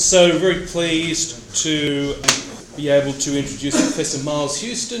So very pleased to be able to introduce Professor Miles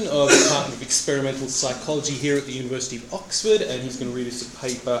Houston of the Department of Experimental Psychology here at the University of Oxford, and he's going to read us a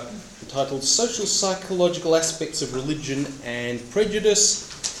paper entitled Social Psychological Aspects of Religion and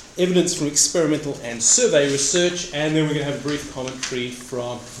Prejudice, Evidence from Experimental and Survey Research, and then we're going to have a brief commentary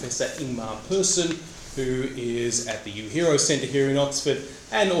from Professor Ingmar Persson, who is at the UHERO Centre here in Oxford,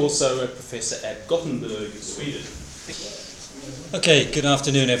 and also a professor at Gothenburg, Sweden. Okay, good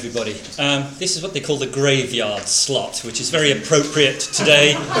afternoon everybody. This is what they call the graveyard slot, which is very appropriate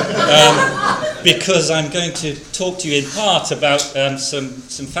today because I'm going to talk to you in part about some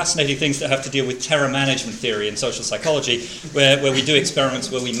fascinating things that have to deal with terror management theory in social psychology, where we do experiments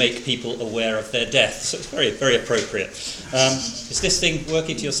where we make people aware of their death. So it's very, very appropriate. Is this thing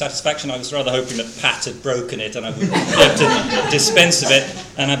working to your satisfaction? I was rather hoping that Pat had broken it and I would be able to dispense of it,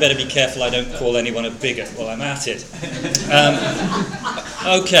 and I better be careful I don't call anyone a bigot while I'm at it.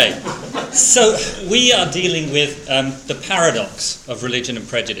 Okay, so we are dealing with the paradox of religion and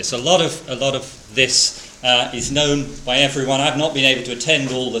prejudice. A lot of this is known by everyone. I've not been able to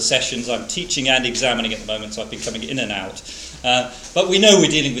attend all the sessions. I'm teaching and examining at the moment, so I've been coming in and out. But we know we're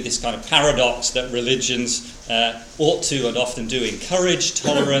dealing with this kind of paradox that religions ought to and often do encourage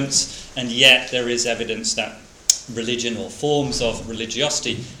tolerance, and yet there is evidence that religion or forms of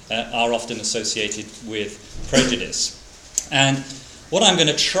religiosity are often associated with prejudice. And what I'm going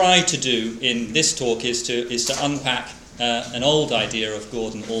to try to do in this talk is to unpack an old idea of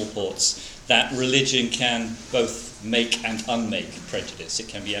Gordon Allport's, that religion can both make and unmake prejudice. It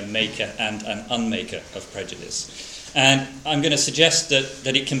can be a maker and an unmaker of prejudice. And I'm going to suggest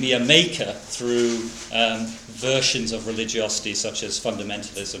that it can be a maker through versions of religiosity such as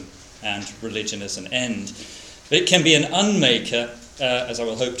fundamentalism and religion as an end. But it can be an unmaker, as I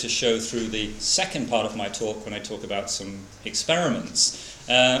will hope to show through the second part of my talk when I talk about some experiments,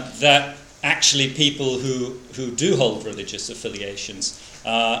 that actually people who do hold religious affiliations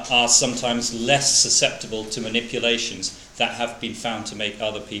are sometimes less susceptible to manipulations that have been found to make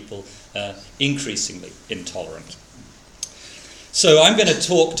other people increasingly intolerant. So I'm going to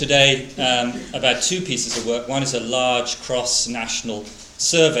talk today about two pieces of work. One is a large cross-national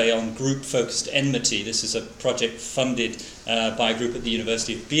survey on group-focused enmity. This is a project funded by a group at the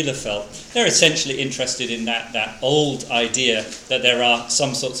University of Bielefeld. They're essentially interested in that old idea that there are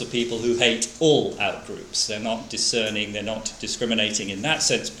some sorts of people who hate all outgroups. They're not discerning, they're not discriminating in that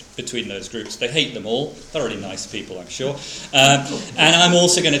sense between those groups. They hate them all. Thoroughly nice people, I'm sure. And I'm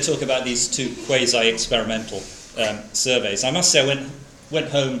also going to talk about these two quasi-experimental surveys. I must say, I went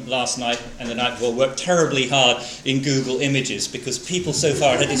home last night and the night before, worked terribly hard in Google Images because people so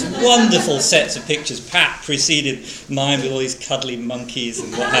far had these wonderful sets of pictures. Pat preceded mine with all these cuddly monkeys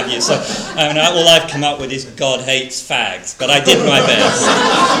and what have you. So all I've come up with is God hates fags, but I did my best.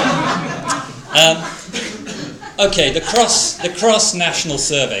 Okay, the cross-national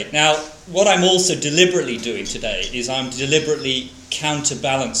survey. Now, what I'm also deliberately doing today is I'm deliberately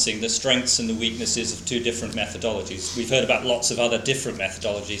counterbalancing the strengths and the weaknesses of two different methodologies. We've heard about lots of other different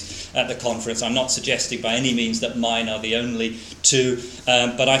methodologies at the conference. I'm not suggesting by any means that mine are the only two,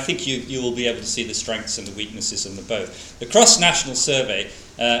 but I think you will be able to see the strengths and the weaknesses in them both. The cross-national survey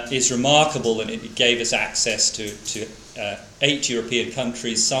is remarkable, and it gave us access to 8 European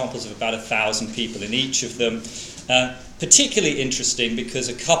countries, samples of about 1,000 people in each of them. Particularly interesting because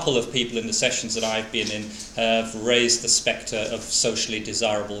a couple of people in the sessions that I've been in have raised the spectre of socially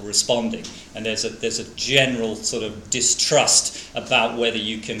desirable responding, and there's a general sort of distrust about whether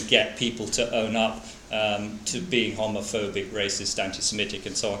you can get people to own up to being homophobic, racist, anti-Semitic,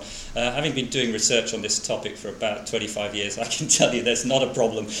 and so on. Having been doing research on this topic for about 25 years, I can tell you there's not a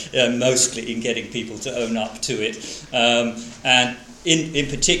problem mostly in getting people to own up to it. And in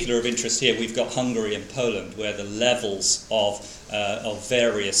particular of interest here, we've got Hungary and Poland, where the levels of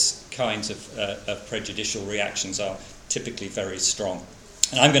various kinds of prejudicial reactions are typically very strong.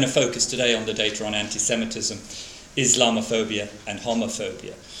 And I'm going to focus today on the data on anti-Semitism, Islamophobia, and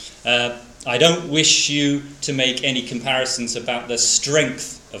homophobia. I don't wish you to make any comparisons about the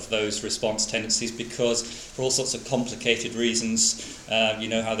strength of those response tendencies because for all sorts of complicated reasons, you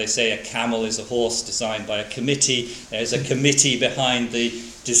know how they say a camel is a horse designed by a committee. There's a committee behind the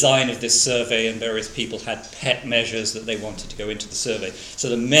design of this survey, and various people had pet measures that they wanted to go into the survey. So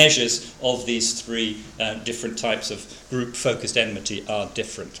the measures of these three different types of group-focused enmity are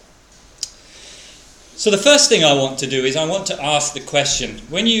different. So the first thing I want to do is I want to ask the question,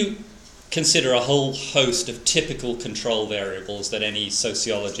 when you consider a whole host of typical control variables that any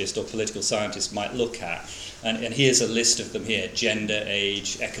sociologist or political scientist might look at, and here's a list of them here: gender,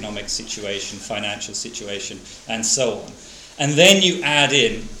 age, economic situation, financial situation, and so on. And then you add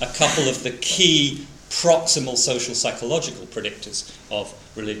in a couple of the key proximal social psychological predictors of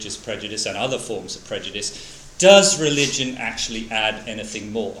religious prejudice and other forms of prejudice. Does religion actually add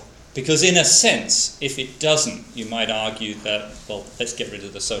anything more? Because in a sense, if it doesn't, you might argue that, well, let's get rid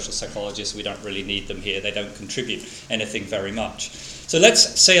of the social psychologists, we don't really need them here, they don't contribute anything very much. So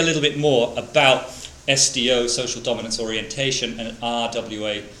let's say a little bit more about SDO, social dominance orientation, and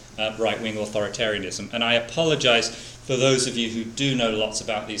RWA, right-wing authoritarianism. And I apologise for those of you who do know lots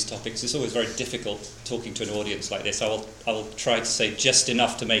about these topics. It's always very difficult talking to an audience like this. I will try to say just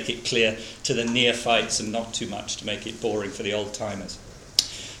enough to make it clear to the neophytes and not too much to make it boring for the old-timers.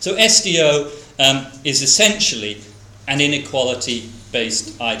 So SDO is essentially an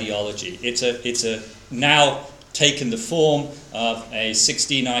inequality-based ideology. It's a now taken the form of a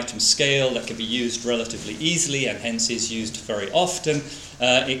 16-item scale that can be used relatively easily and hence is used very often.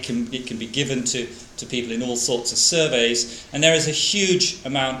 It can be given to people in all sorts of surveys, and there is a huge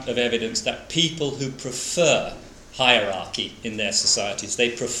amount of evidence that people who prefer hierarchy in their societies, they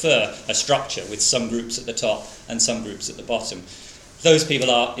prefer a structure with some groups at the top and some groups at the bottom. Those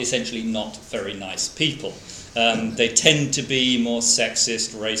people are essentially not very nice people. They tend to be more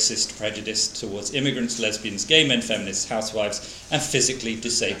sexist, racist, prejudiced towards immigrants, lesbians, gay men, feminists, housewives, and physically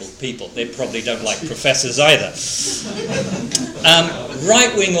disabled people. They probably don't like professors either.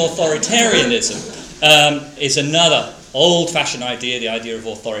 Right-wing authoritarianism is another old-fashioned idea, the idea of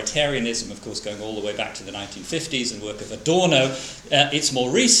authoritarianism, of course, going all the way back to the 1950s and work of Adorno. Its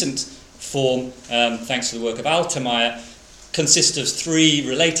more recent form, thanks to the work of Altmaier, consists of three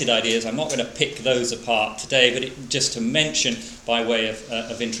related ideas. I'm not going to pick those apart today, but just to mention, by way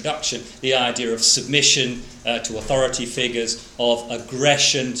of introduction, the idea of submission to authority figures, of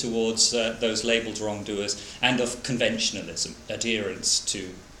aggression towards those labelled wrongdoers, and of conventionalism, adherence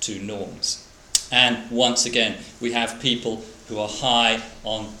to norms. And once again, we have people who are high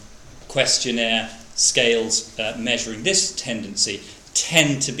on questionnaire scales measuring this tendency,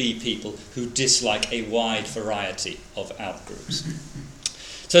 tend to be people who dislike a wide variety of outgroups.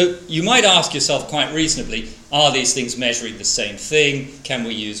 So you might ask yourself quite reasonably, are these things measuring the same thing? Can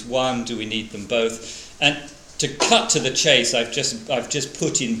we use one? Do we need them both? And to cut to the chase, I've just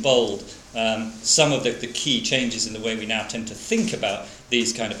put in bold some of the key changes in the way we now tend to think about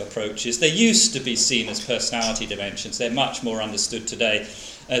these kind of approaches. They used to be seen as personality dimensions. They're much more understood today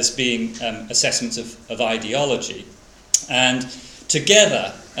as being assessments of ideology. And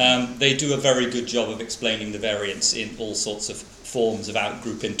together, they do a very good job of explaining the variance in all sorts of forms of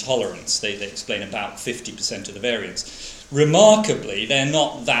outgroup intolerance. They explain about 50% of the variance. Remarkably, they're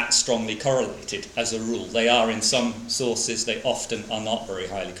not that strongly correlated as a rule. They are in some sources, they often are not very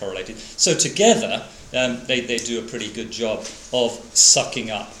highly correlated. So together, they do a pretty good job of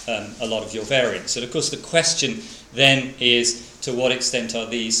sucking up a lot of your variance. And of course, the question then is, to what extent are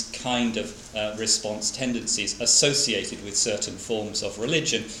these kind of response tendencies associated with certain forms of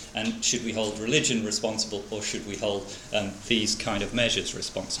religion, and should we hold religion responsible, or should we hold these kind of measures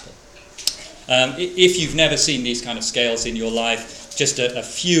responsible? If you've never seen these kind of scales in your life, just a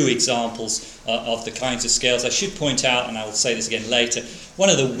few examples of the kinds of scales. I should point out, and I will say this again later, one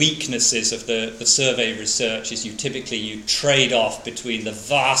of the weaknesses of the survey research is you trade off between the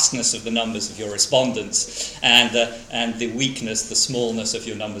vastness of the numbers of your respondents and the weakness, the smallness of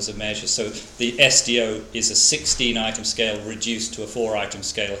your numbers of measures. So the SDO is a 16-item scale reduced to a 4-item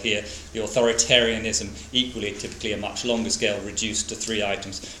scale here. The authoritarianism, equally typically a much longer scale, reduced to 3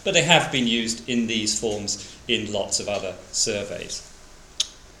 items. But they have been used in these forms in lots of other surveys.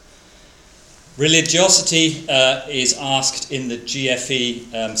 Religiosity is asked in the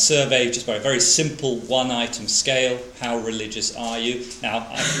GFE survey just by a very simple 1-item scale. How religious are you? Now,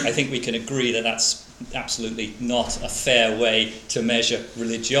 I think we can agree that that's absolutely not a fair way to measure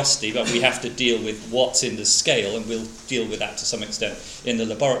religiosity, but we have to deal with what's in the scale, and we'll deal with that to some extent in the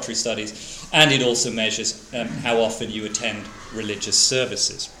laboratory studies. And it also measures how often you attend religious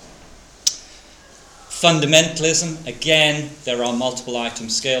services. Fundamentalism, again, there are multiple item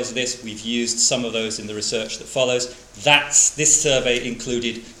scales of this. We've used some of those in the research that follows. This survey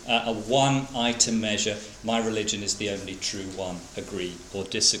included a 1-item measure. My religion is the only true one. Agree or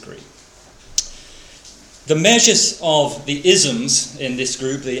disagree. The measures of the isms in this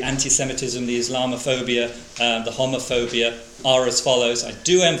group, the anti-Semitism, the Islamophobia, the homophobia, are as follows. I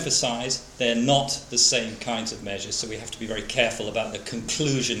do emphasize they're not the same kinds of measures, so we have to be very careful about the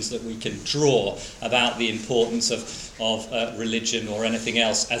conclusions that we can draw about the importance of religion or anything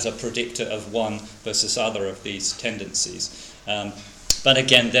else as a predictor of one versus other of these tendencies. But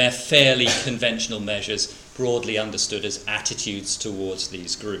again, they're fairly conventional measures, broadly understood as attitudes towards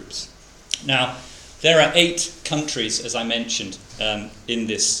these groups. Now, There are 8 countries, as I mentioned, in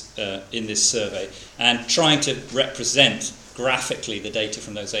this survey, and trying to represent graphically the data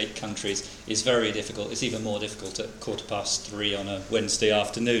from those 8 countries is very difficult. It's even more difficult at 3:15 on a Wednesday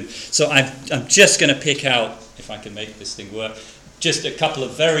afternoon. So I'm just going to pick out, if I can make this thing work, just a couple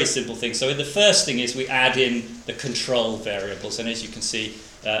of very simple things. So the first thing is we add in the control variables, and as you can see,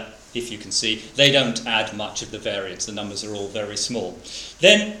 if you can see, they don't add much of the variance. The numbers are all very small.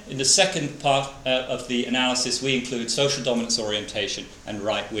 Then, in the second part of the analysis, we include social dominance orientation and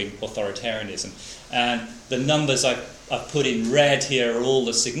right-wing authoritarianism. And the numbers I've put in red here are all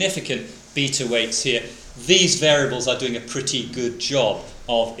the significant beta weights here. These variables are doing a pretty good job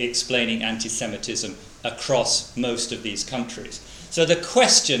of explaining anti-Semitism across most of these countries. So the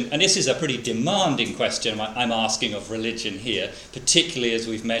question, and this is a pretty demanding question I'm asking of religion here, particularly as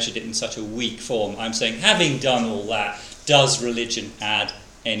we've measured it in such a weak form, I'm saying, having done all that, does religion add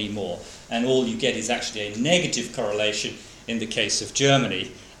any more? And all you get is actually a negative correlation in the case of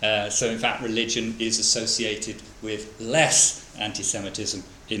Germany. So in fact, religion is associated with less anti-Semitism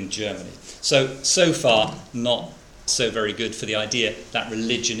in Germany. So far, not so very good for the idea that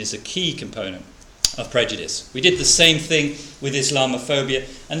religion is a key component of prejudice. We did the same thing with Islamophobia,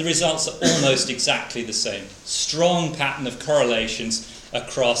 and the results are almost exactly the same. Strong pattern of correlations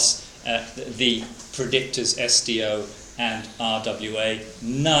across the predictors SDO and RWA.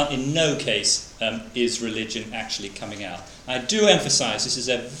 In no case is religion actually coming out. I do emphasize this is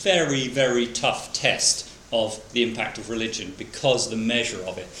a very, very tough test of the impact of religion because the measure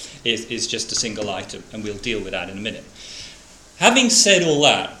of it is just a single item, and we'll deal with that in a minute. Having said all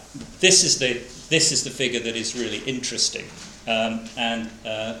that, this is the figure that is really interesting.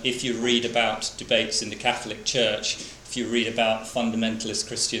 If you read about debates in the Catholic Church, if you read about fundamentalist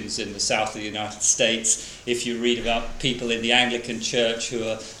Christians in the south of the United States, if you read about people in the Anglican Church who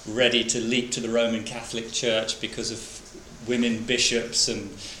are ready to leap to the Roman Catholic Church because of women bishops and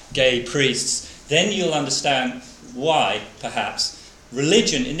gay priests, then you'll understand why, perhaps,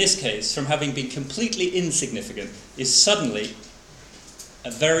 religion, in this case, from having been completely insignificant, is suddenly a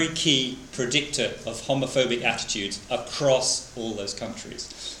very key predictor of homophobic attitudes across all those countries.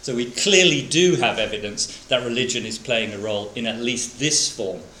 So we clearly do have evidence that religion is playing a role in at least this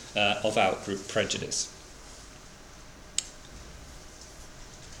form of outgroup prejudice.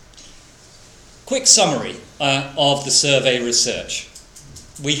 Quick summary of the survey research.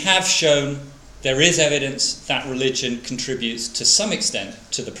 We have shown there is evidence that religion contributes to some extent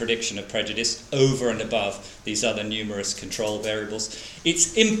to the prediction of prejudice over and above these other numerous control variables.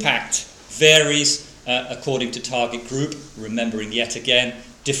 Its impact varies according to target group, remembering yet again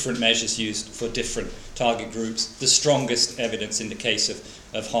different measures used for different target groups, the strongest evidence in the case of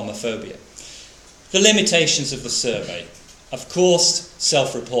homophobia. The limitations of the survey. Of course,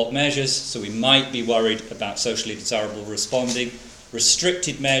 self-report measures, so we might be worried about socially desirable responding,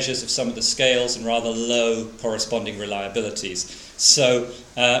 restricted measures of some of the scales and rather low corresponding reliabilities. So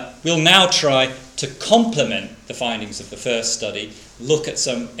we'll now try to complement the findings of the first study, look at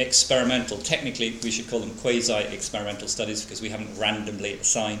some experimental, technically we should call them quasi-experimental studies because we haven't randomly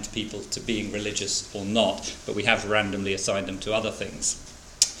assigned people to being religious or not, but we have randomly assigned them to other things.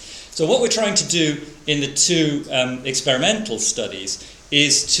 So what we're trying to do in the 2 experimental studies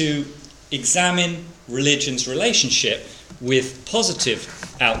is to examine religion's relationship with positive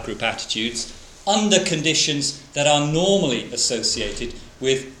outgroup attitudes under conditions that are normally associated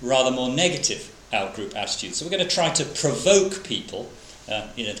with rather more negative outgroup attitudes. So we're going to try to provoke people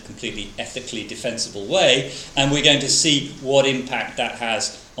in a completely ethically defensible way, and we're going to see what impact that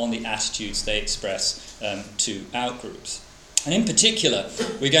has on the attitudes they express to outgroups. And in particular,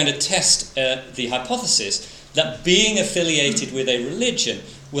 we're going to test the hypothesis that being affiliated with a religion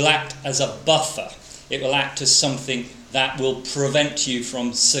will act as a buffer. It will act as something that will prevent you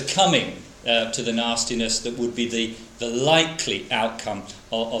from succumbing to the nastiness that would be the likely outcome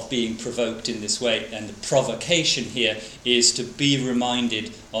of being provoked in this way. And the provocation here is to be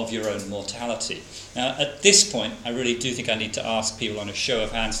reminded of your own mortality. Now, at this point, I really do think I need to ask people on a show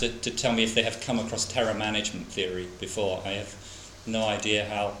of hands to tell me if they have come across terror management theory before. I have no idea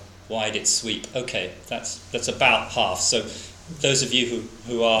how wide its sweep. Okay, that's about half. So those of you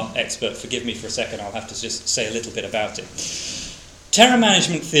who are expert, forgive me for a second, I'll have to just say a little bit about it. Terror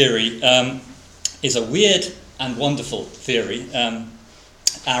management theory is a weird and wonderful theory.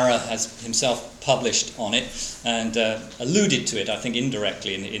 Ara has himself published on it and alluded to it, I think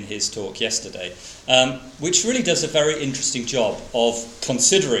indirectly in his talk yesterday, which really does a very interesting job of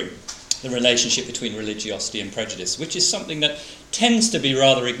considering the relationship between religiosity and prejudice, which is something that tends to be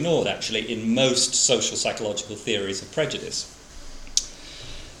rather ignored actually in most social psychological theories of prejudice.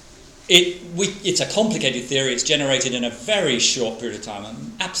 It's a complicated theory. It's generated in a very short period of time,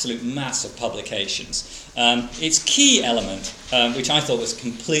 an absolute mass of publications. Its key element, which I thought was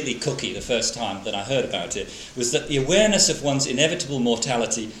completely cookie the first time that I heard about it, was that the awareness of one's inevitable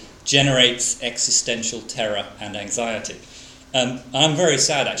mortality generates existential terror and anxiety. I'm very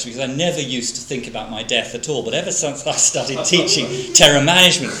sad, actually, because I never used to think about my death at all, but ever since I started teaching terror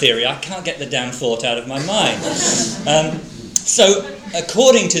management theory, I can't get the damn thought out of my mind. So,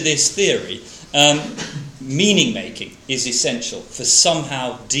 according to this theory, meaning-making is essential for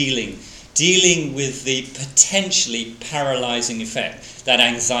somehow dealing with the potentially paralysing effect that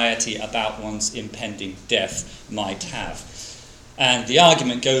anxiety about one's impending death might have. And the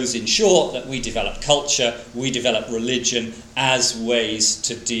argument goes, in short, that we develop culture, we develop religion as ways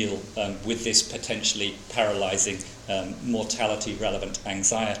to deal with this potentially paralysing mortality-relevant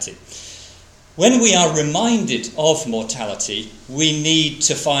anxiety. When we are reminded of mortality, we need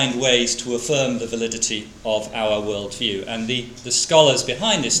to find ways to affirm the validity of our worldview. And the scholars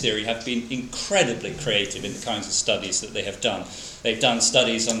behind this theory have been incredibly creative in the kinds of studies that they have done. They've done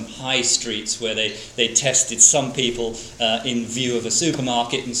studies on high streets where they tested some people in view of a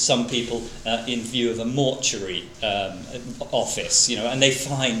supermarket and some people in view of a mortuary office, and they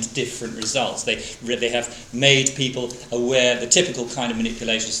find different results. They have made people aware. The typical kind of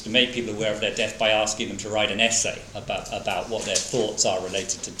manipulation is to make people aware of their death by asking them to write an essay about what their thoughts are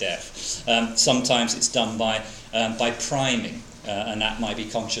related to death. Sometimes it's done by priming, and that might be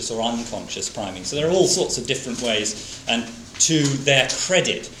conscious or unconscious priming. So there are all sorts of different ways, and to their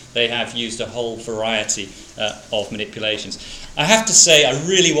credit, they have used a whole variety of manipulations. I have to say, I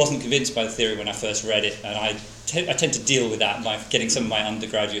really wasn't convinced by the theory when I first read it, and I tend to deal with that by getting some of my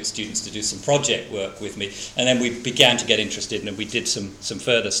undergraduate students to do some project work with me, and then we began to get interested, and we did some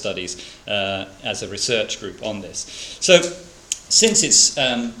further studies as a research group on this. So, since it's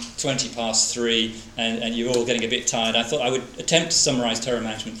 20 past 3 and you're all getting a bit tired, I thought I would attempt to summarise terror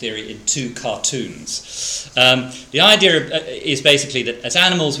management theory in 2 cartoons. The idea is basically that as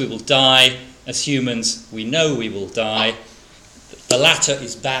animals we will die, as humans we know we will die. The latter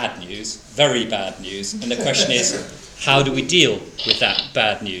is bad news, very bad news, and the question is, how do we deal with that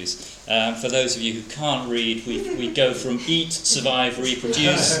bad news? For those of you who can't read, we go from eat, survive,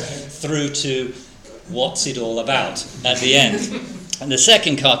 reproduce through to what's it all about at the end. And the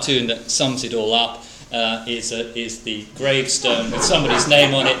second cartoon that sums it all up is the gravestone with somebody's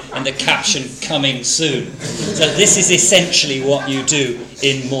name on it and the caption, "Coming soon." So this is essentially what you do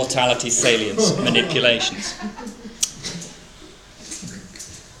in mortality salience manipulations.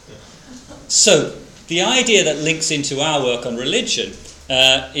 So the idea that links into our work on religion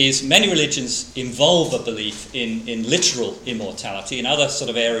is many religions involve a belief in literal immortality. In other sort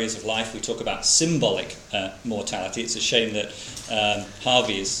of areas of life, we talk about symbolic mortality. It's a shame that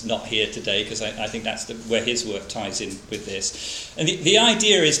Harvey is not here today, because I think that's where his work ties in with this. And the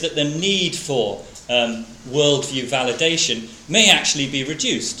idea is that the need for worldview validation may actually be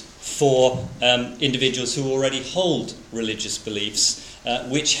reduced for individuals who already hold religious beliefs,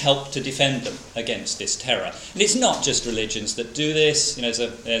 which help to defend them against this terror. And it's not just religions that do this. There's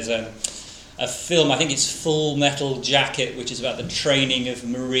a film, I think it's Full Metal Jacket, which is about the training of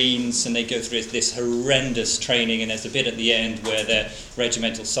Marines, and they go through this horrendous training, and there's a bit at the end where their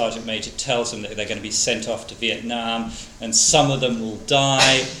regimental sergeant major tells them that they're going to be sent off to Vietnam, and some of them will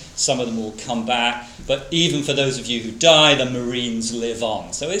die, some of them will come back, but even for those of you who die, the Marines live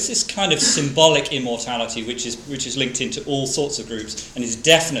on. So it's this kind of symbolic immortality which is linked into all sorts of groups and is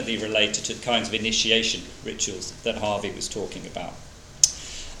definitely related to the kinds of initiation rituals that Harvey was talking about.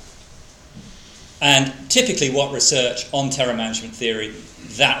 And typically what research on terror management theory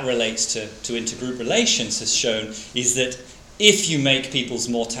that relates to intergroup relations has shown is that if you make people's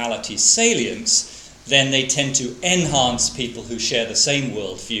mortality salient, then they tend to enhance people who share the same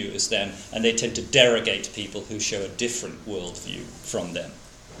worldview as them, and they tend to derogate people who show a different worldview from them.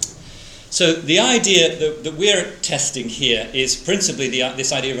 So the idea that we're testing here is principally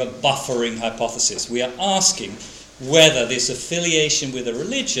this idea of a buffering hypothesis. We are asking whether this affiliation with a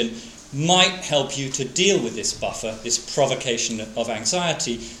religion might help you to deal with this buffer, this provocation of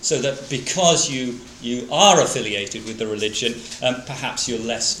anxiety, so that because you are affiliated with the religion, perhaps you're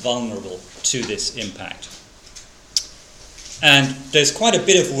less vulnerable to this impact. And there's quite a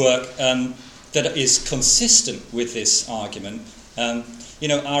bit of work that is consistent with this argument.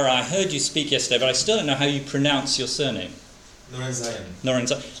 Ara, I heard you speak yesterday, but I still don't know how you pronounce your surname.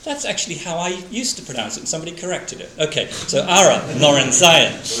 Norenzayan. That's actually how I used to pronounce it, and somebody corrected it. Okay, so Ara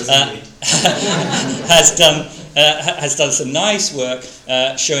Norenzayan has done some nice work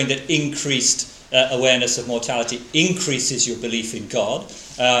showing that increased awareness of mortality increases your belief in God.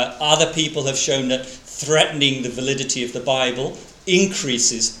 Other people have shown that threatening the validity of the Bible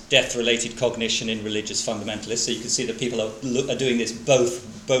increases death-related cognition in religious fundamentalists. So you can see that people are doing this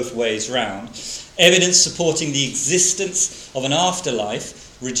both ways round. Evidence supporting the existence of an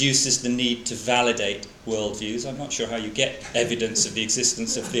afterlife reduces the need to validate worldviews. I'm not sure how you get evidence of the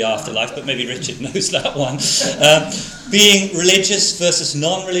existence of the afterlife, but maybe Richard knows that one. Being religious versus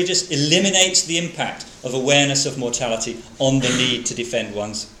non-religious eliminates the impact of awareness of mortality on the need to defend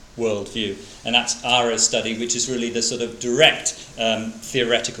one's worldview. And that's Ara's study, which is really the sort of direct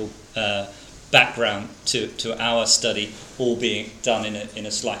theoretical background to our study, all being done in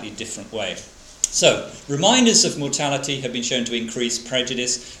a slightly different way. So, reminders of mortality have been shown to increase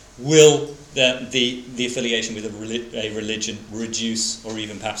prejudice. Will the affiliation with a religion reduce or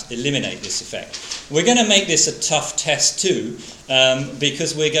even perhaps eliminate this effect? We're going to make this a tough test too,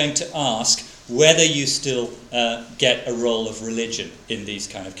 because we're going to ask whether you still get a role of religion in these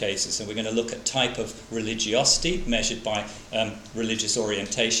kind of cases. And we're going to look at type of religiosity measured by religious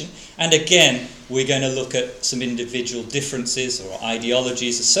orientation. And again, we're going to look at some individual differences or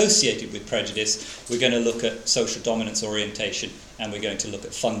ideologies associated with prejudice. We're going to look at social dominance orientation, and we're going to look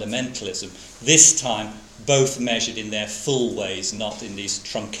at fundamentalism. This time, both measured in their full ways, not in these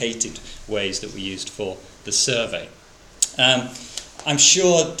truncated ways that we used for the survey. I'm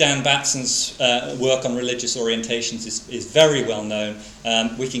sure Dan Batson's work on religious orientations is very well known.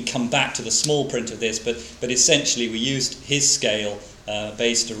 We can come back to the small print of this, but essentially we used his scale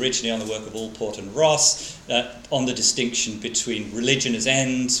based originally on the work of Allport and Ross on the distinction between religion as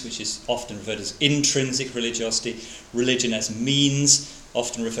ends, which is often referred as intrinsic religiosity, religion as means,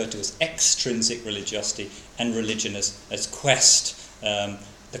 often referred to as extrinsic religiosity, and religion as quest,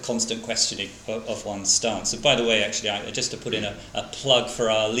 the constant questioning of one's stance. And by the way, actually, just to put in a plug for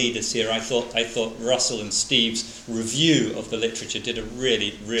our leaders here, I thought Russell and Steve's review of the literature did a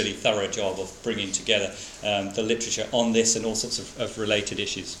really, really thorough job of bringing together the literature on this and all sorts of related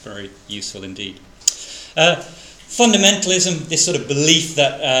issues. Very useful indeed. Fundamentalism, this sort of belief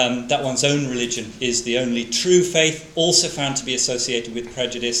that one's own religion is the only true faith, also found to be associated with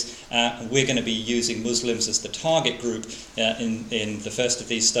prejudice. We're going to be using Muslims as the target group in the first of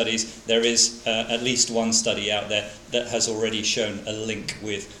these studies. There is at least one study out there that has already shown a link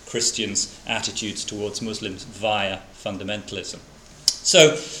with Christians' attitudes towards Muslims via fundamentalism.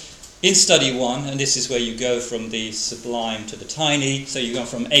 So, in study one, and this is where you go from the sublime to the tiny, so you go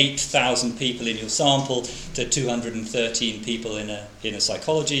from 8,000 people in your sample to 213 people in a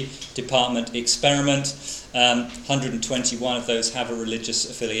psychology department experiment. 121 of those have a religious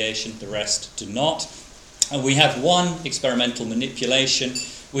affiliation, the rest do not. And we have one experimental manipulation,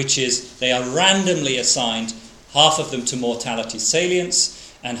 which is they are randomly assigned, half of them to mortality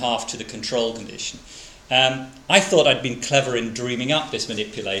salience and half to the control condition. I thought I'd been clever in dreaming up this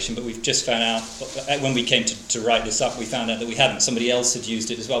manipulation, but we've just found out, when we came to write this up, we found out that we hadn't. Somebody else had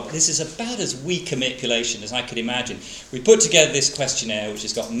used it as well. But this is about as weak a manipulation as I could imagine. We put together this questionnaire, which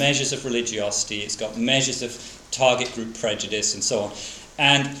has got measures of religiosity, it's got measures of target group prejudice, and so on.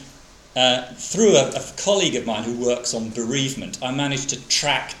 And through a colleague of mine who works on bereavement, I managed to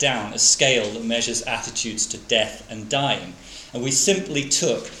track down a scale that measures attitudes to death and dying. And we simply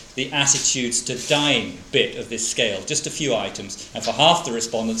took the attitudes to dying bit of this scale, just a few items, and for half the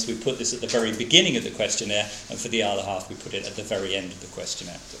respondents we put this at the very beginning of the questionnaire, and for the other half we put it at the very end of the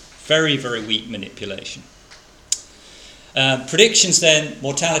questionnaire. Very, very weak manipulation. Predictions then: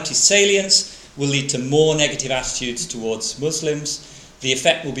 mortality salience will lead to more negative attitudes towards Muslims. The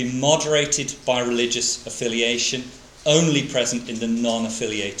effect will be moderated by religious affiliation, only present in the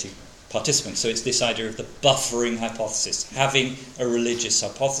non-affiliating participants. So it's this idea of the buffering hypothesis. Having a religious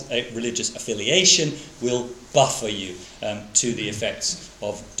affiliation will buffer you to the effects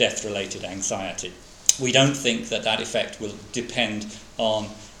of death-related anxiety. We don't think that effect will depend on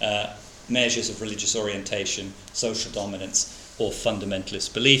measures of religious orientation, social dominance, or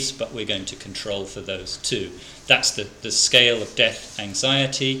fundamentalist beliefs, but we're going to control for those too. That's the scale of death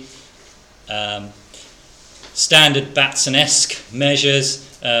anxiety. Standard Batson-esque measures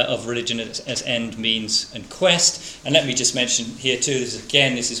of religion as end, means, and quest. And let me just mention here too,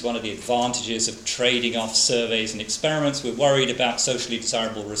 this is one of the advantages of trading off surveys and experiments. We're worried about socially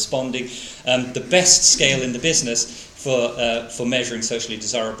desirable responding. The best scale in the business for measuring socially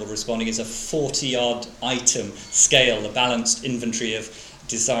desirable responding is a 40-odd item scale, a balanced inventory of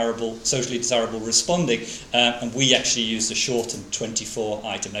socially desirable responding, and we actually used a shortened 24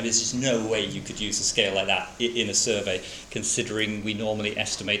 item. Now there's just no way you could use a scale like that in a survey, considering we normally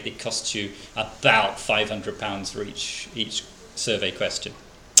estimate it costs you about £500 for each survey question.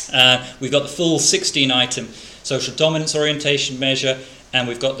 We've got the full 16 item social dominance orientation measure, and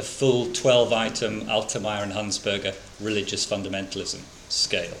we've got the full 12-item Altemeyer and Hunsberger religious fundamentalism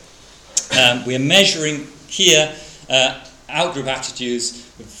scale. We're measuring here outgroup attitudes,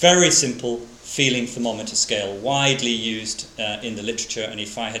 very simple feeling thermometer scale, widely used in the literature, and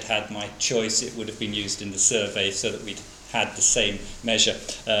if I had had my choice, it would have been used in the survey so that we'd had the same measure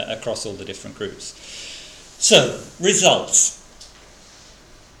across all the different groups. So, results.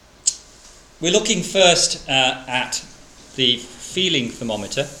 We're looking first at the feeling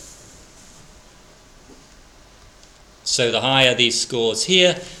thermometer. So the higher these scores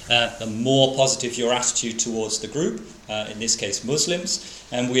here, the more positive your attitude towards the group, in this case Muslims,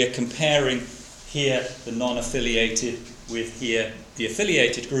 and we are comparing here the non-affiliated with here the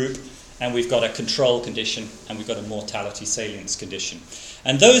affiliated group, and we've got a control condition and we've got a mortality salience condition.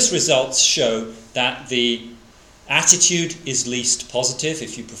 And those results show that the attitude is least positive,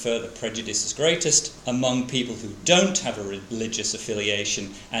 if you prefer the prejudice is greatest, among people who don't have a religious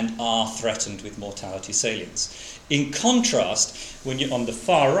affiliation and are threatened with mortality salience. In contrast, when you're on the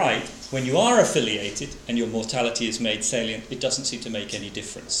far right, when you are affiliated and your mortality is made salient, it doesn't seem to make any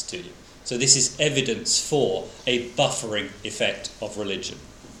difference to you. So this is evidence for a buffering effect of religion.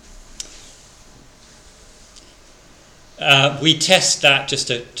 We test that, just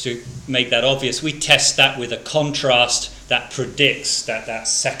to make that obvious, we test that with a contrast that predicts that that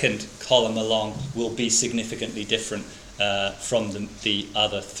second column along will be significantly different from the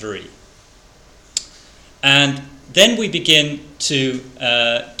other three. And then we begin to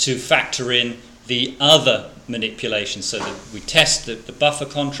factor in the other manipulations, so that we test the buffer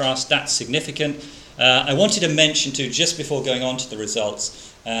contrast, that's significant. I wanted to mention too, just before going on to the results,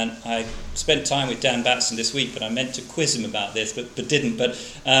 and I spent time with Dan Batson this week, but I meant to quiz him about this, but didn't. But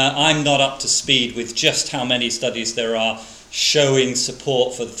I'm not up to speed with just how many studies there are showing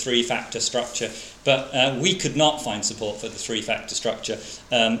support for the three-factor structure. But we could not find support for the three-factor structure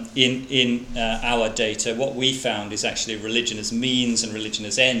in our data. What we found is actually religion as means and religion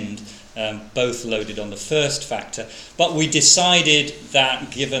as end, both loaded on the first factor. But we decided that,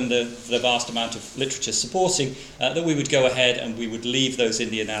 given the vast amount of literature supporting, that we would go ahead and we would leave those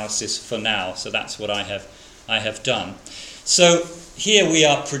in the analysis for now. So that's what I have done. So here we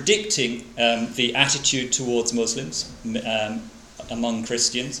are predicting the attitude towards Muslims among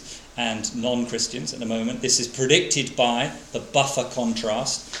Christians and non-Christians at the moment. This is predicted by the buffer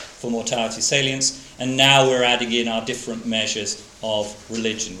contrast for mortality salience, and now we're adding in our different measures of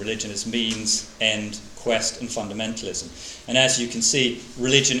religion as means, end, quest, and fundamentalism. And as you can see,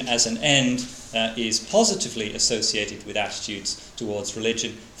 religion as an end is positively associated with attitudes towards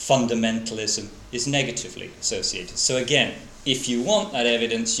religion. Fundamentalism is negatively associated. So again, if you want that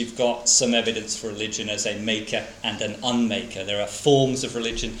evidence, you've got some evidence for religion as a maker and an unmaker. There are forms of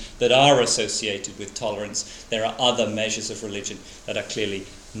religion that are associated with tolerance. There are other measures of religion that are clearly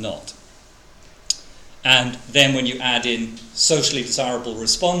not. And then when you add in socially desirable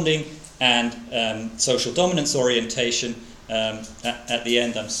responding and social dominance orientation, at the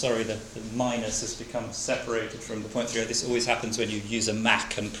end, I'm sorry, the minus has become separated from the point 3. This always happens when you use a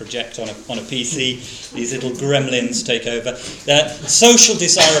Mac and project on a PC. These little gremlins take over. Social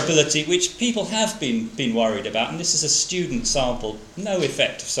desirability, which people have been worried about, and this is a student sample, no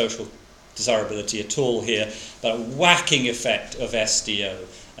effect of social desirability at all here, but a whacking effect of SDO.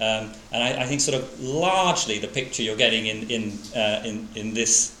 And I think sort of largely the picture you're getting in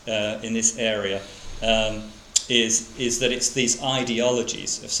this area is that it's these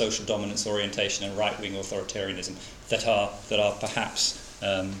ideologies of social dominance orientation and right-wing authoritarianism that are perhaps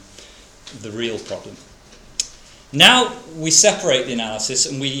the real problem. Now we separate the analysis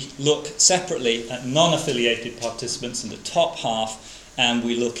and we look separately at non-affiliated participants in the top half, and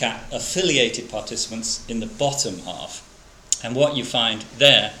we look at affiliated participants in the bottom half. And what you find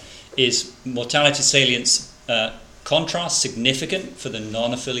there is mortality salience contrast significant for the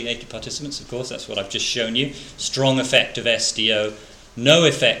non-affiliated participants. Of course, that's what I've just shown you. Strong effect of SDO, no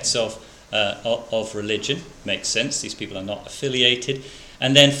effects of religion. Makes sense. These people are not affiliated.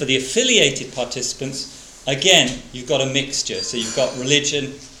 And then for the affiliated participants, again, you've got a mixture. So you've got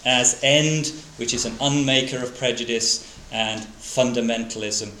religion as end, which is an unmaker of prejudice, and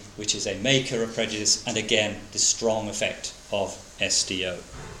fundamentalism, which is a maker of prejudice, and again, the strong effect of SDO.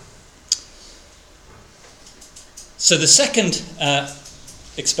 So the second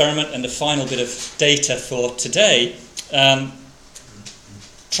experiment and the final bit of data for today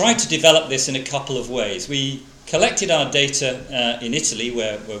tried to develop this in a couple of ways. We collected our data in Italy,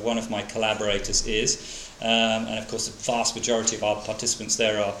 where one of my collaborators is, and of course the vast majority of our participants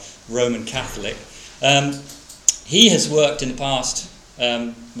there are Roman Catholic. He has worked in the past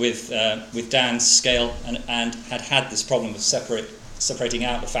with Dan's scale and had this problem of separating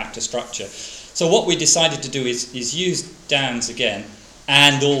out the factor structure. So what we decided to do is use Dan's again,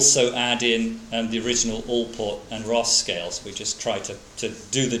 and also add in the original Allport and Ross scales. We just try to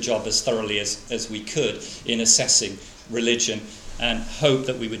do the job as thoroughly as we could in assessing religion, and hope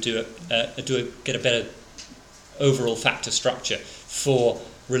that we would get a better overall factor structure for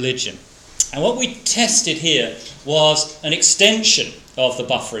religion. And what we tested here was an extension of the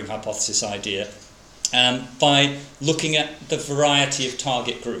buffering hypothesis idea by looking at the variety of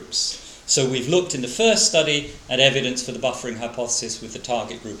target groups. So we've looked in the first study at evidence for the buffering hypothesis with the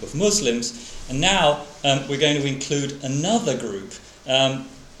target group of Muslims, and now we're going to include another group,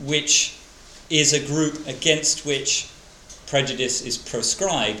 which is a group against which prejudice is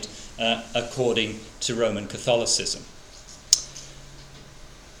proscribed according to Roman Catholicism.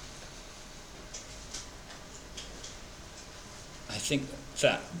 I think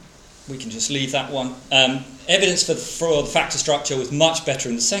that we can just leave that one. Evidence for the factor structure was much better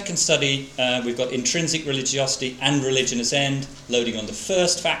in the second study. We've got intrinsic religiosity and religion as end, loading on the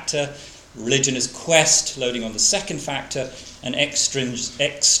first factor, religion as quest, loading on the second factor, and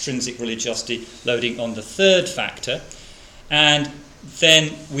extrinsic religiosity, loading on the third factor. And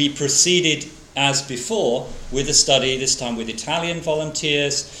then we proceeded, as before, with a study, this time with Italian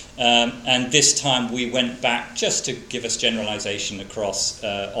volunteers, and this time we went back just to give us generalization across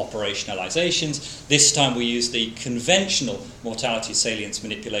operationalizations. This time we used the conventional mortality salience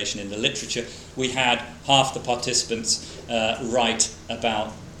manipulation in the literature. We had half the participants write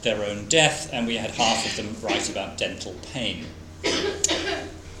about their own death, and we had half of them write about dental pain.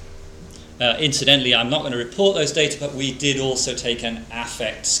 Incidentally, I'm not going to report those data, but we did also take an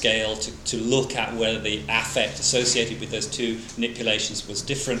affect scale to look at whether the affect associated with those two manipulations was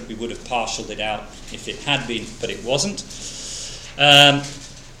different. We would have partialed it out if it had been, but it wasn't.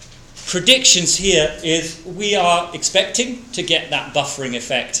 Predictions here is we are expecting to get that buffering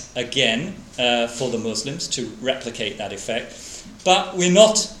effect again for the Muslims, to replicate that effect, but we're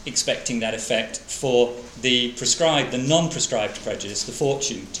not expecting that effect for the non-prescribed prejudice, the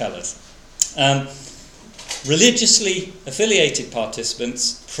fortune tellers. Religiously affiliated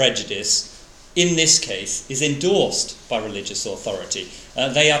participants' prejudice, in this case, is endorsed by religious authority.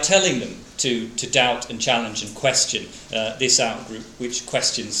 They are telling them to doubt and challenge and question this outgroup, which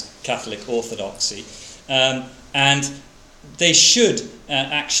questions Catholic orthodoxy. And they should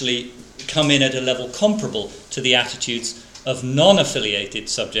actually come in at a level comparable to the attitudes of non-affiliated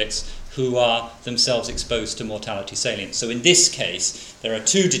subjects who are themselves exposed to mortality salience. So in this case, there are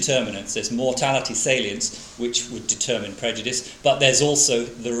two determinants. There's mortality salience, which would determine prejudice, but there's also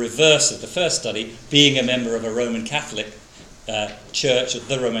the reverse of the first study. Being a member of a Roman Catholic church, or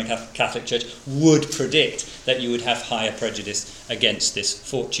the Roman Catholic Church, would predict that you would have higher prejudice against this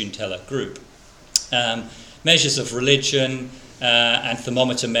fortune teller group. Measures of religion and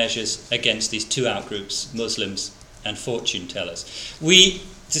thermometer measures against these two outgroups, Muslims and fortune tellers. We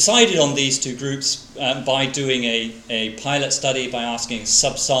decided on these two groups by doing a pilot study, by asking a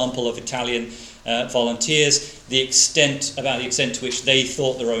subsample of Italian volunteers the extent to which they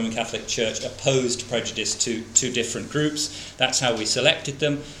thought the Roman Catholic Church opposed prejudice to two different groups. That's how we selected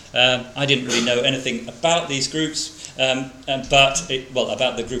them. I didn't really know anything about these groups, about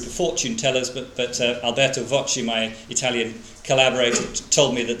the group of fortune tellers, but Alberto Vocci, my Italian collaborator,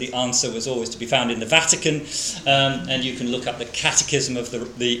 told me that the answer was always to be found in the Vatican, and you can look up the Catechism of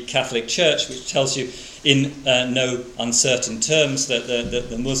the Catholic Church, which tells you in no uncertain terms that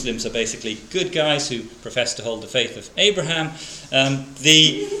the Muslims are basically good guys who profess to hold the faith of Abraham.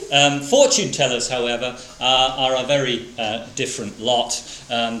 The fortune tellers, however, are a very different lot.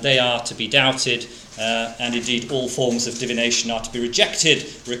 They are to be doubted, and indeed all forms of divination are to be rejected.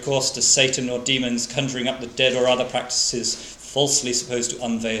 Recourse to Satan or demons, conjuring up the dead, or other practices falsely supposed to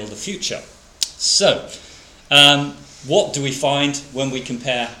unveil the future. So, what do we find when we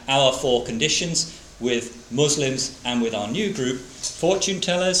compare our four conditions with Muslims and with our new group, fortune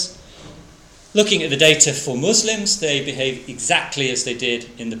tellers? Looking at the data for Muslims, they behave exactly as they did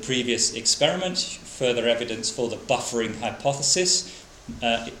in the previous experiment. Further evidence for the buffering hypothesis.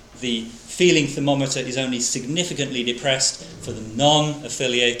 The feeling thermometer is only significantly depressed for the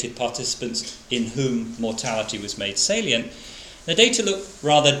non-affiliated participants in whom mortality was made salient. The data look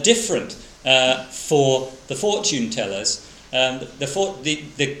rather different for the fortune tellers.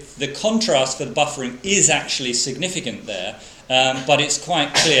 The contrast for the buffering is actually significant there, but it's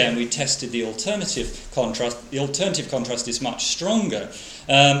quite clear, and we tested the alternative contrast. The alternative contrast is much stronger,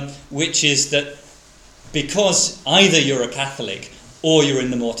 which is that because either you're a Catholic or you're in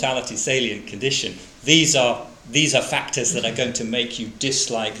the mortality salient condition, these are these are factors that are going to make you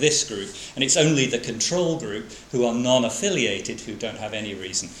dislike this group, and it's only the control group who are non-affiliated who don't have any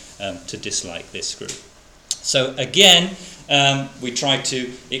reason to dislike this group. So again, we try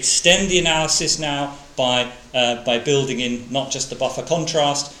to extend the analysis now by building in not just the buffer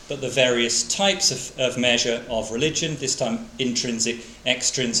contrast, but the various types of measure of religion, this time intrinsic,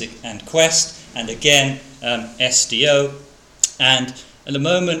 extrinsic, and quest, and again SDO. And at the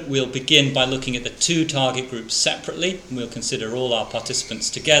moment we'll begin by looking at the two target groups separately, and we'll consider all our participants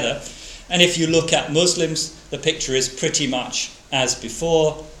together. And if you look at Muslims, the picture is pretty much as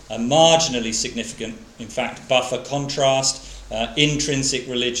before, a marginally significant, in fact, buffer contrast, intrinsic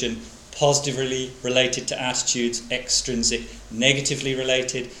religion, positively related to attitudes, extrinsic, negatively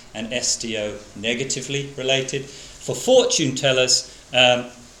related, and SDO, negatively related. For fortune tellers,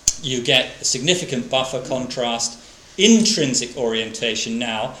 you get a significant buffer contrast. Intrinsic orientation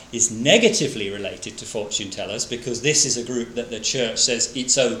now is negatively related to fortune tellers, because this is a group that the church says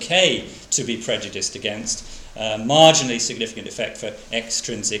it's okay to be prejudiced against. Marginally significant effect for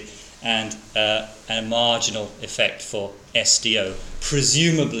extrinsic, and a marginal effect for SDO,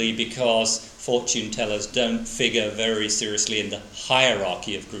 presumably because fortune tellers don't figure very seriously in the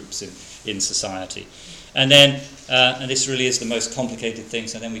hierarchy of groups in society. And then, and this really is the most complicated thing,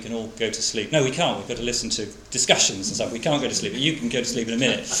 so then we can all go to sleep. No, we can't. We've got to listen to discussions and stuff. We can't go to sleep, but you can go to sleep in a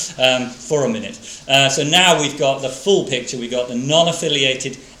minute, for a minute. So now we've got the full picture. We've got the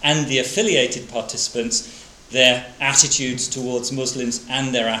non-affiliated and the affiliated participants, their attitudes towards Muslims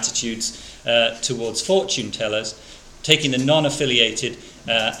and their attitudes towards fortune tellers. Taking the non-affiliated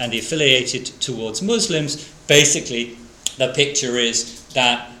and the affiliated towards Muslims, basically the picture is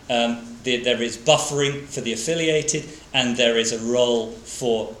that there is buffering for the affiliated, and there is a role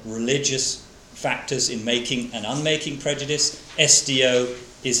for religious factors in making and unmaking prejudice. SDO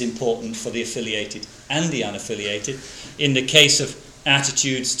is important for the affiliated and the unaffiliated. In the case of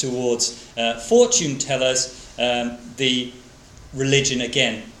attitudes towards fortune tellers, the religion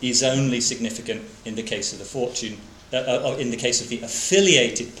again is only significant in the case of the fortune. In the case of the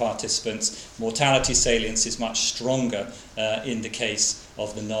affiliated participants, mortality salience is much stronger in the case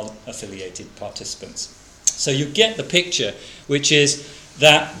of the non-affiliated participants. So you get the picture, which is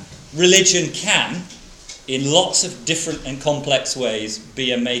that religion can, in lots of different and complex ways,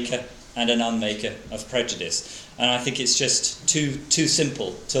 be a maker and an unmaker of prejudice. And I think it's just too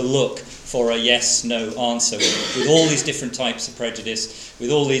simple to look for a yes-no answer with all these different types of prejudice,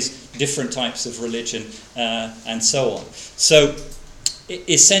 with all these different types of religion, and so on. So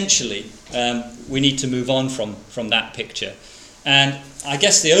essentially, we need to move on from that picture. And I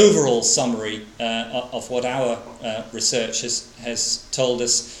guess the overall summary of what our research has told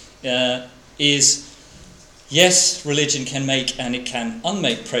us is, yes, religion can make and it can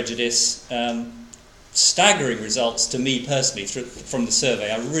unmake prejudice. Staggering results to me personally from the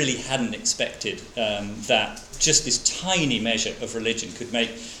survey. I really hadn't expected that just this tiny measure of religion could make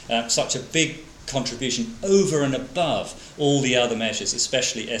such a big contribution over and above all the other measures,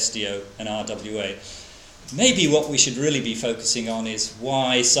 especially SDO and RWA. Maybe what we should really be focusing on is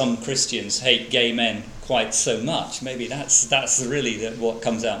why some Christians hate gay men quite so much. Maybe that's really what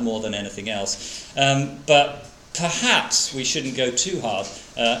comes out more than anything else. But perhaps we shouldn't go too hard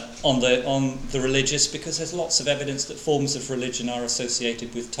on the religious, because there's lots of evidence that forms of religion are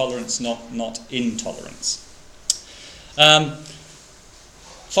associated with tolerance, not intolerance.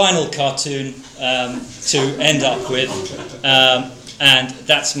 Final cartoon to end up with, and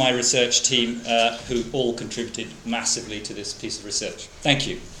that's my research team who all contributed massively to this piece of research. Thank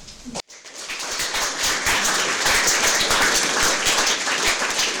you.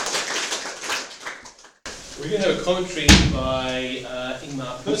 We're going to have a commentary by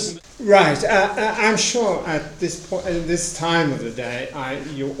Ingmar Persson. Right. I'm sure at this time of the day,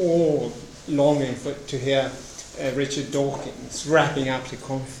 you're all longing to hear Richard Dawkins wrapping up the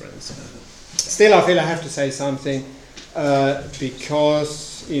conference. Still, I feel I have to say something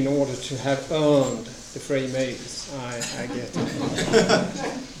because in order to have earned the free meals, I get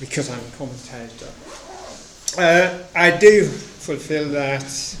it because I'm a commentator. I do fulfill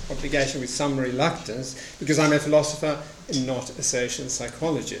that obligation with some reluctance because I'm a philosopher and not a social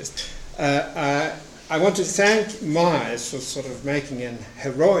psychologist. I want to thank Myers for sort of making an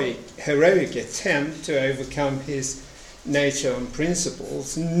heroic attempt to overcome his nature and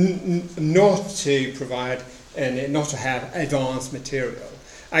principles, not to provide and not to have advanced material.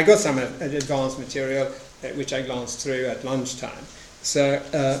 I got some advanced material which I glanced through at lunchtime. So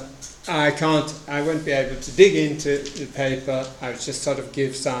I won't be able to dig into the paper. I'll just sort of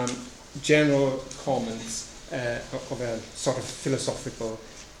give some general comments of a sort of philosophical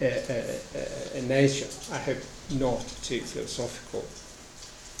nature. I hope not too philosophical.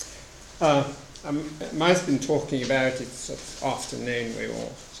 I might have been talking about it sort of afternoon. We were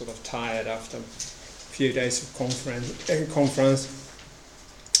all sort of tired after a few days of conference.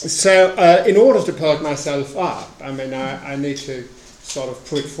 So in order to perk myself up, I mean, I need to sort of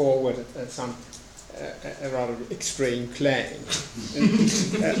put forward some a rather extreme claim.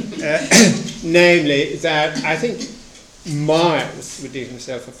 Namely, that I think Miles would do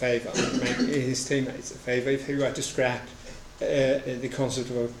himself a favour, make his teammates a favour, if he were to scrap the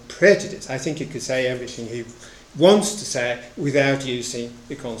concept of prejudice. I think he could say everything he wants to say without using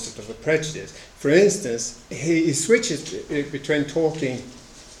the concept of a prejudice. For instance, he switches between talking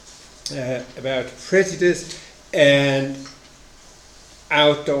about prejudice and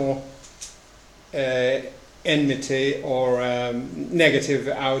outdoor enmity or negative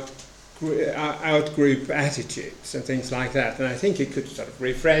out-group attitudes and things like that. And I think he could sort of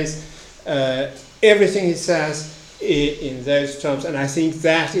rephrase everything he says in those terms, and I think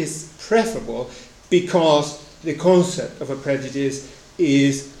that is preferable because the concept of a prejudice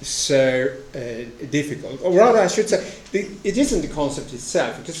is so difficult. Or rather, I should say, it isn't the concept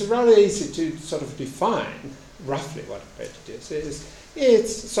itself, because it's rather easy to sort of define roughly what a prejudice is.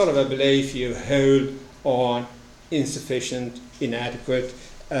 It's sort of a belief you hold on insufficient, inadequate,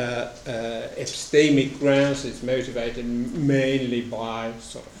 epistemic grounds. It's motivated mainly by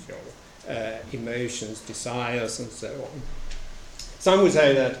sort of your emotions, desires, and so on. Some would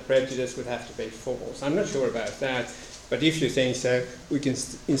say that prejudice would have to be false. I'm not sure about that, but if you think so, we can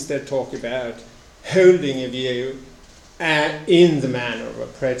instead talk about holding a view in the manner of a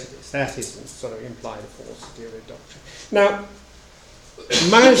prejudice. That isn't sort of implied falsity of a doctrine. Now,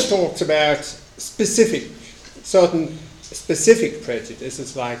 Miles talks about certain specific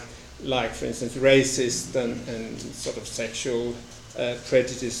prejudices, like for instance, racist and sort of sexual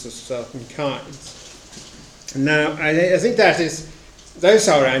prejudice of certain kinds. Now, I think those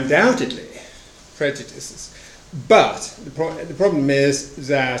are undoubtedly prejudices, but the problem is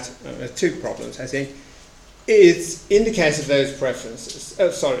that two problems. I think it's in the case of those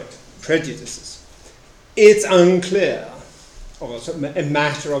prejudices, it's unclear, or a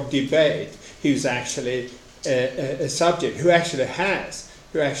matter of debate, who's actually a subject who actually had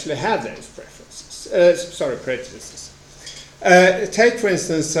those prejudices. Take, for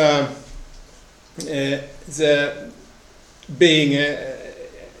instance,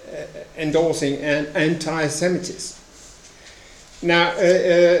 endorsing anti-Semitism. Now,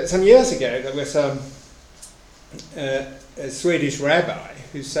 some years ago, there was a Swedish rabbi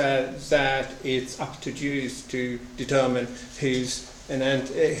who said that it's up to Jews to determine who's an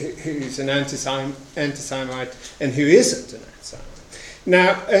anti-Semite and who isn't an anti-Semite.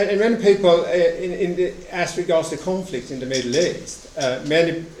 Now, and many people, as regards the conflict in the Middle East,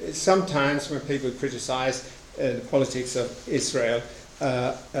 sometimes when people criticize the politics of Israel,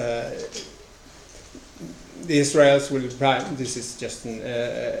 the Israelis will reply, this is just an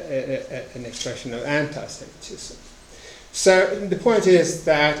expression of anti-Semitism. So the point is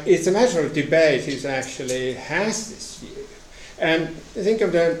that it's a matter of debate who actually has this view. And think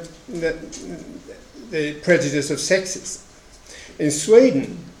of the prejudice of sexism. In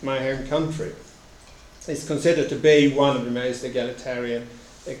Sweden, my home country, it's considered to be one of the most egalitarian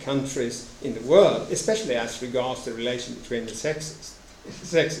countries in the world, especially as regards the relation between the sexes.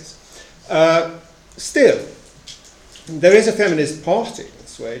 Still, there is a feminist party in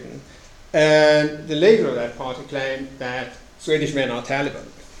Sweden, and the leader of that party claimed that Swedish men are Taliban.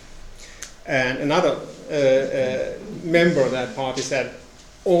 And another member of that party said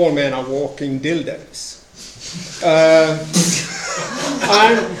all men are walking dildos.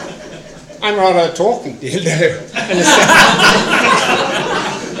 I'm rather a talking dildo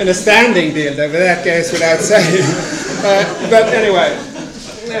and a standing dildo, but that goes without saying. But anyway,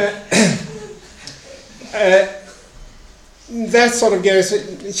 that sort of goes.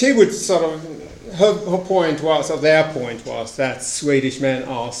 She would sort of her point was, or their point was, that Swedish men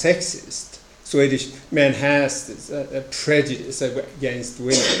are sexist. Swedish men has this, a prejudice against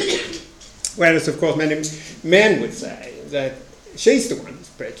women. Whereas, of course, many men would say that she's the one who's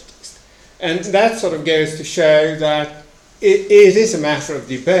prejudiced. And that sort of goes to show that it is a matter of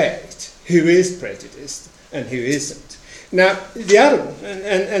debate who is prejudiced and who isn't. Now, the other one,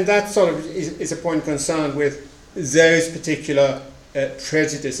 and that sort of is a point concerned with those particular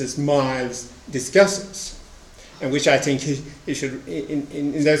prejudices Miles discusses, and which I think he should,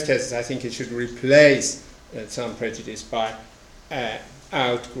 in those cases, I think he should replace some prejudice by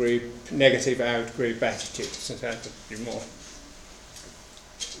negative out-group attitudes, and that would be more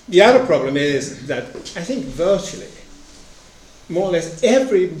The other problem is that I think virtually, more or less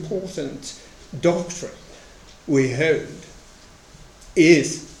every important doctrine we hold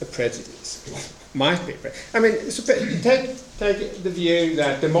is a prejudice, might be a prejudice. I mean, take the view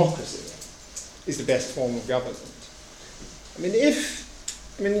that democracy is the best form of government. I mean,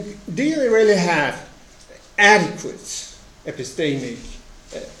 do you really have adequate epistemic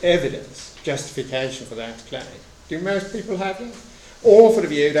evidence, justification for that claim? Do most people have that? Or for the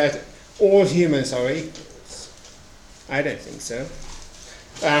view that all humans are equals? I don't think so.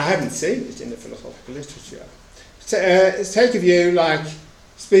 I haven't seen it in the philosophical literature. Take a view like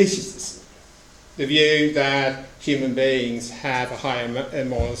speciesism, the view that human beings have a higher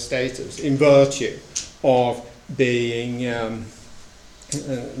moral status in virtue of being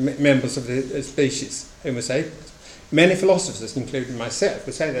members of the species Homo sapiens. Many philosophers, including myself,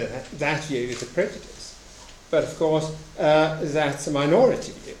 would say that that view is a prejudice. But of course, that's a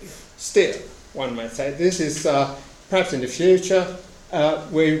minority view. Still, one might say this is perhaps in the future,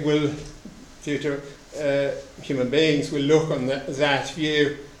 future human beings will look on that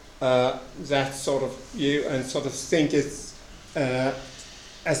view, that sort of view, and sort of think it's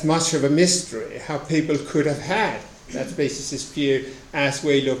as much of a mystery how people could have had that speciesist view as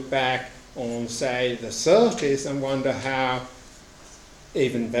we look back on, say, the 30s and wonder how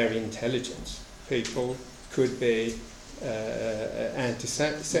even very intelligent people could be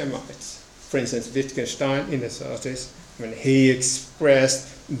anti-Semites. For instance, Wittgenstein in the 30s, when he expressed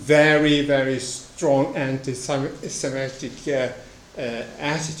very, very strong anti-Semitic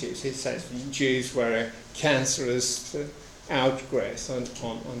attitudes. He says Jews were a cancerous outgrowth on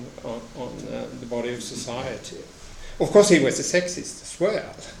the body of society. Of course, he was a sexist as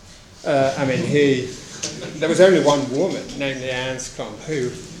well. There was only one woman, namely Anscombe,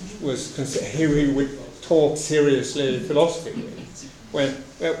 who would talk seriously philosophy with.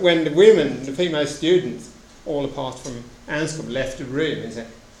 When the women, the female students, all apart from Anscombe, left the room and said,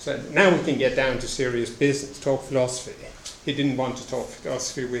 "So now we can get down to serious business, talk philosophy." He didn't want to talk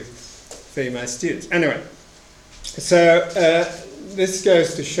philosophy with female students. Anyway, so this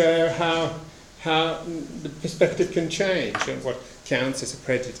goes to show how the perspective can change and what counts as a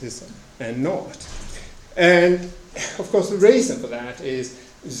prejudice and not. And of course, the reason for that is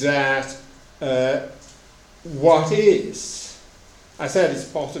that what is, I said it's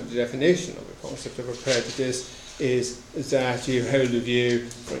part of the definition of the concept of a prejudice, is that you hold a view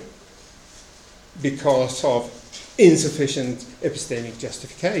because of insufficient epistemic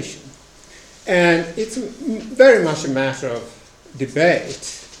justification. And it's very much a matter of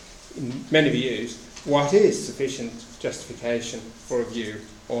debate, in many views, what is sufficient justification for a view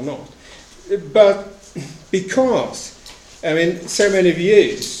or not. But because, so many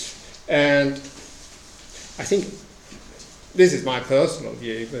views, and I think this is my personal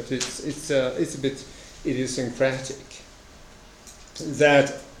view, but it's a bit idiosyncratic,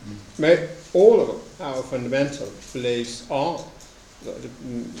 that all of our fundamental beliefs are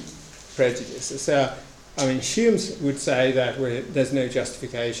prejudices. Hume would say that there's no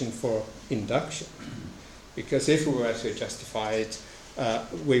justification for induction, because if we were to justify it,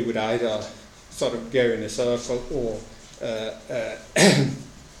 we would either sort of go in a circle or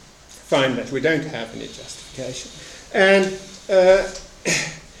find that we don't have any justification. And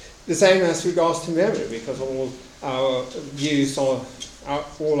the same as regards to memory, because all our views all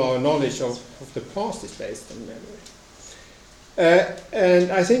our knowledge of the past is based on memory.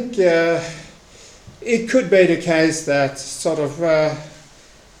 And I think it could be the case that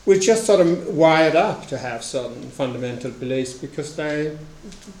we're just sort of wired up to have certain fundamental beliefs because they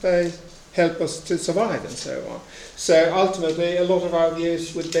help us to survive and so on. So ultimately, a lot of our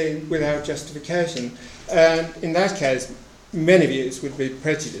views would be without justification, and in that case, many views would be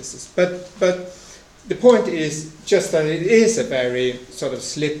prejudices. But the point is just that it is a very sort of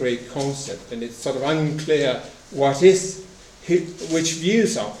slippery concept, and it's sort of unclear which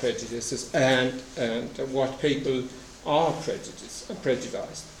views are prejudices and what people are prejudiced.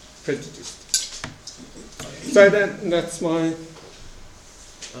 So that's my...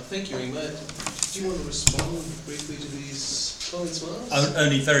 Thank you, Ingmar. Do you want to respond briefly to these points, Miles?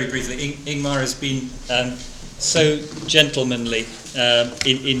 Only very briefly. Ingmar has been so gentlemanly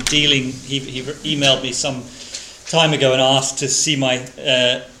in dealing. He emailed me some time ago and asked to see my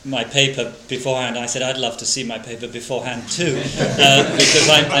paper beforehand. I said I'd love to see my paper beforehand too, because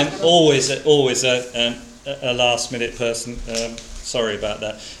I'm always a last minute person. Sorry about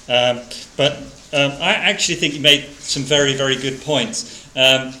that. But I actually think you made some very, very good points.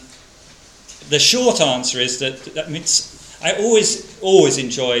 The short answer is that I always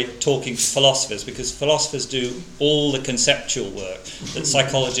enjoy talking to philosophers, because philosophers do all the conceptual work that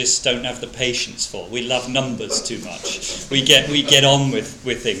psychologists don't have the patience for. We love numbers too much. We get on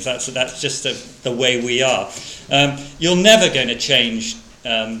with things. That's just the way we are. You're never going to change.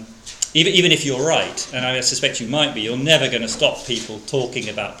 Even if you're right, and I suspect you might be, you're never going to stop people talking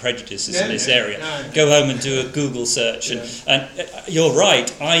about prejudices in this area. No. Go home and do a Google search. And you're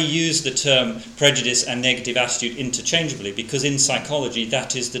right, I use the term prejudice and negative attitude interchangeably, because in psychology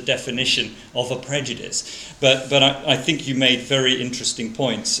that is the definition of a prejudice. But I think you made very interesting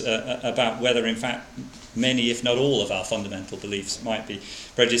points about whether in fact many, if not all, of our fundamental beliefs might be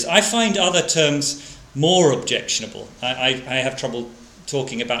prejudice. I find other terms more objectionable. I have trouble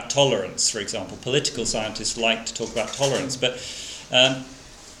talking about tolerance, for example. Political scientists like to talk about tolerance, but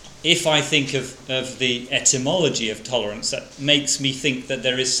if I think of the etymology of tolerance, that makes me think that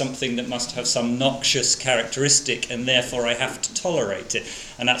there is something that must have some noxious characteristic, and therefore I have to tolerate it.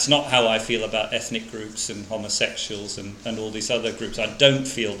 And that's not how I feel about ethnic groups and homosexuals and all these other groups. I don't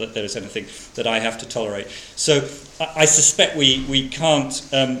feel that there is anything that I have to tolerate. So I suspect we can't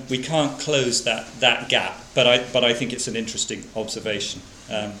close that gap. But I think it's an interesting observation,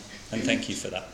 and thank you for that.